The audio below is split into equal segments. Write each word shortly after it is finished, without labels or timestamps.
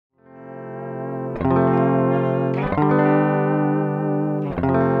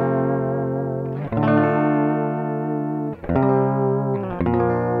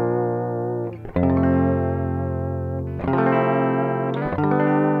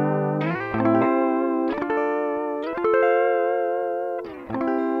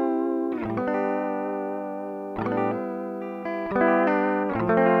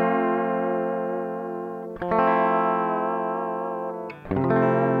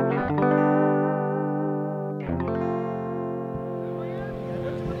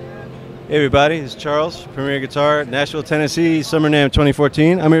Hey everybody, this is Charles, Premier Guitar, Nashville, Tennessee, Summer NAMM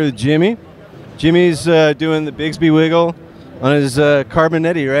 2014. I'm here with Jimmy. Jimmy's doing the Bigsby Wiggle on his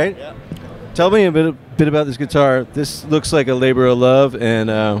Carbonetti, right? Yeah. Tell me a bit about this guitar. This looks like a labor of love and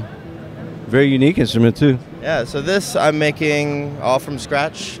very unique instrument too. Yeah, so this I'm making all from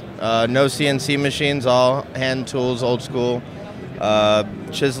scratch. No CNC machines, all hand tools, old school.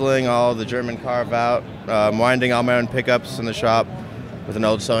 Chiseling all the German carve out. Winding all my own pickups in the shop with an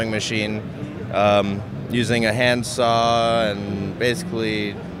old sewing machine, using a hand saw and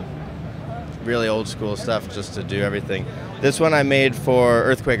basically really old school stuff just to do everything. This one I made for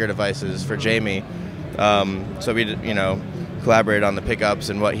Earthquaker devices for Jamie. So we, collaborated on the pickups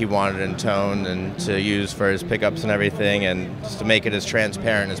and what he wanted in tone and to use for his pickups and everything, and just to make it as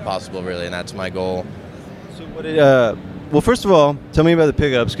transparent as possible, really, and that's my goal. So what did, well, first of all, tell me about the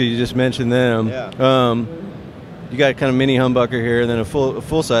pickups because you just mentioned them. Yeah. You got kind of mini humbucker here, and then a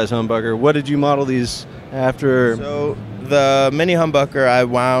full-size humbucker. What did you model these after? So the mini humbucker I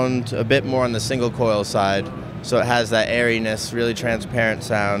wound a bit more on the single coil side, so it has that airiness, really transparent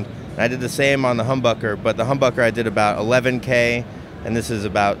sound. And I did the same on the humbucker, but the humbucker I did about 11K, and this is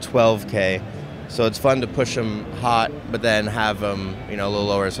about 12K. So it's fun to push them hot, but then have them, a little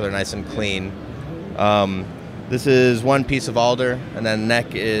lower so they're nice and clean. This is one piece of alder, and then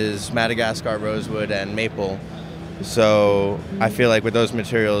neck is Madagascar rosewood and maple. So I feel like with those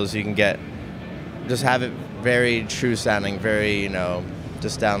materials you can just have it very true sounding, very,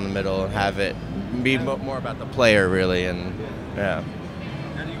 just down the middle, and have it be more about the player really, and yeah.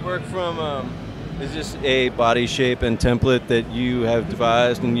 How do you work from, is this a body shape and template that you have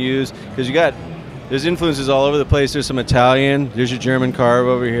devised and used? Because there's influences all over the place. There's some Italian, there's your German carve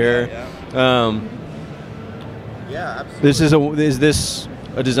over here. Yeah, yeah. Absolutely. Is this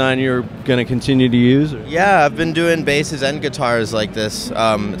a design you're going to continue to use? Or? Yeah, I've been doing basses and guitars like this.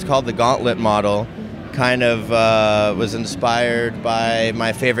 It's called the Gauntlet model. Kind of was inspired by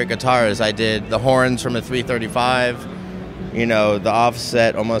my favorite guitars. I did the horns from a 335, the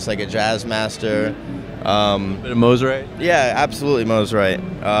offset, almost like a jazz master. Bit of Mosrite? Yeah, absolutely Mosrite.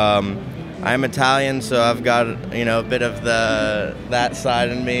 I'm Italian, so I've got, a bit of that side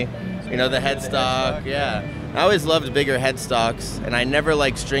in me. The headstock, yeah. I always loved bigger headstocks, and I never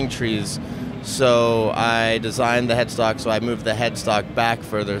liked string trees, so I designed the headstock, so I moved the headstock back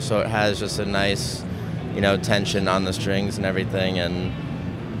further so it has just a nice, tension on the strings and everything, and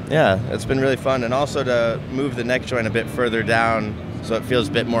yeah, it's been really fun. And also to move the neck joint a bit further down so it feels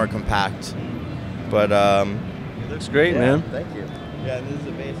a bit more compact. But it looks great, man. Thank you. Yeah, this is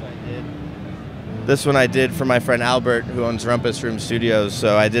a bass I did. This one I did for my friend Albert, who owns Rumpus Room Studios,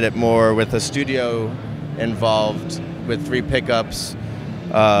 so I did it more with a studio involved with 3 pickups.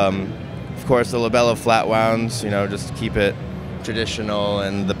 Of course, the labella flat wounds, just to keep it traditional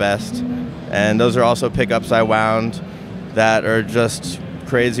and the best. And those are also pickups I wound that are just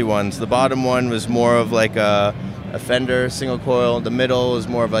crazy ones. The bottom one was more of like a Fender single coil. The middle was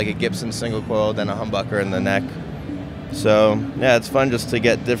more of like a Gibson single coil, then a humbucker in the neck. So yeah, it's fun just to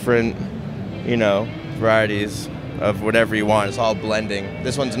get different, varieties of whatever you want. It's all blending.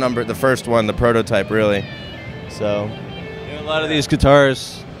 This one's the first one, the prototype, really. So a lot of these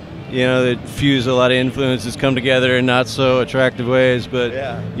guitars, that fuse a lot of influences, come together in not so attractive ways, but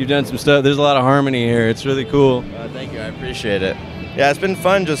yeah, you've done some stuff. There's a lot of harmony here. It's really cool. Thank you. I appreciate it. Yeah, it's been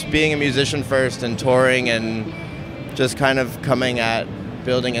fun just being a musician first and touring, and just kind of coming at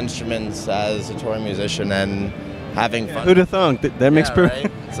building instruments as a touring musician and having fun. Who'd have thunk? That makes perfect.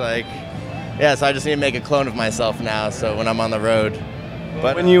 Right? It's like, yeah, so I just need to make a clone of myself now, so when I'm on the road.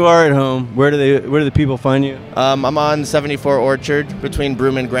 But when you are at home, where do the people find you? I'm on 74 Orchard between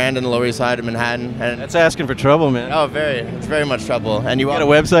Broome and Grand and the Lower East Side of Manhattan. And that's asking for trouble, man. Oh, it's very much trouble. And you got a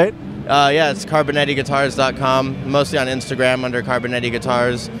website? Yeah, it's carbonettiguitars.com, mostly on Instagram under Carbonetti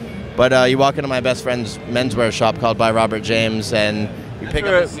Guitars. But you walk into my best friend's menswear shop called By Robert James, and you pick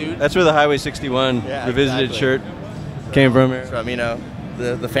up a suit. That's where the Highway 61 revisited shirt came from. From,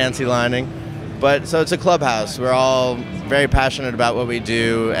 the fancy lining. But so it's a clubhouse. We're all very passionate about what we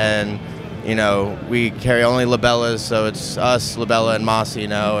do, and we carry only labellas, so it's us, Labella, and Mossy,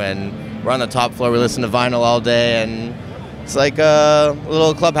 and we're on the top floor. We listen to vinyl all day, and it's like a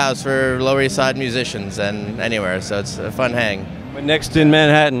little clubhouse for Lower East Side musicians and anywhere. So it's a fun hang. But next in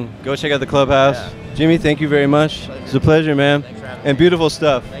Manhattan, go check out the clubhouse. Yeah. Jimmy, thank you very much. It's a pleasure, man. And beautiful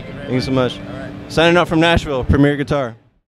stuff. Thank you so much. Signing out from Nashville, Premier Guitar.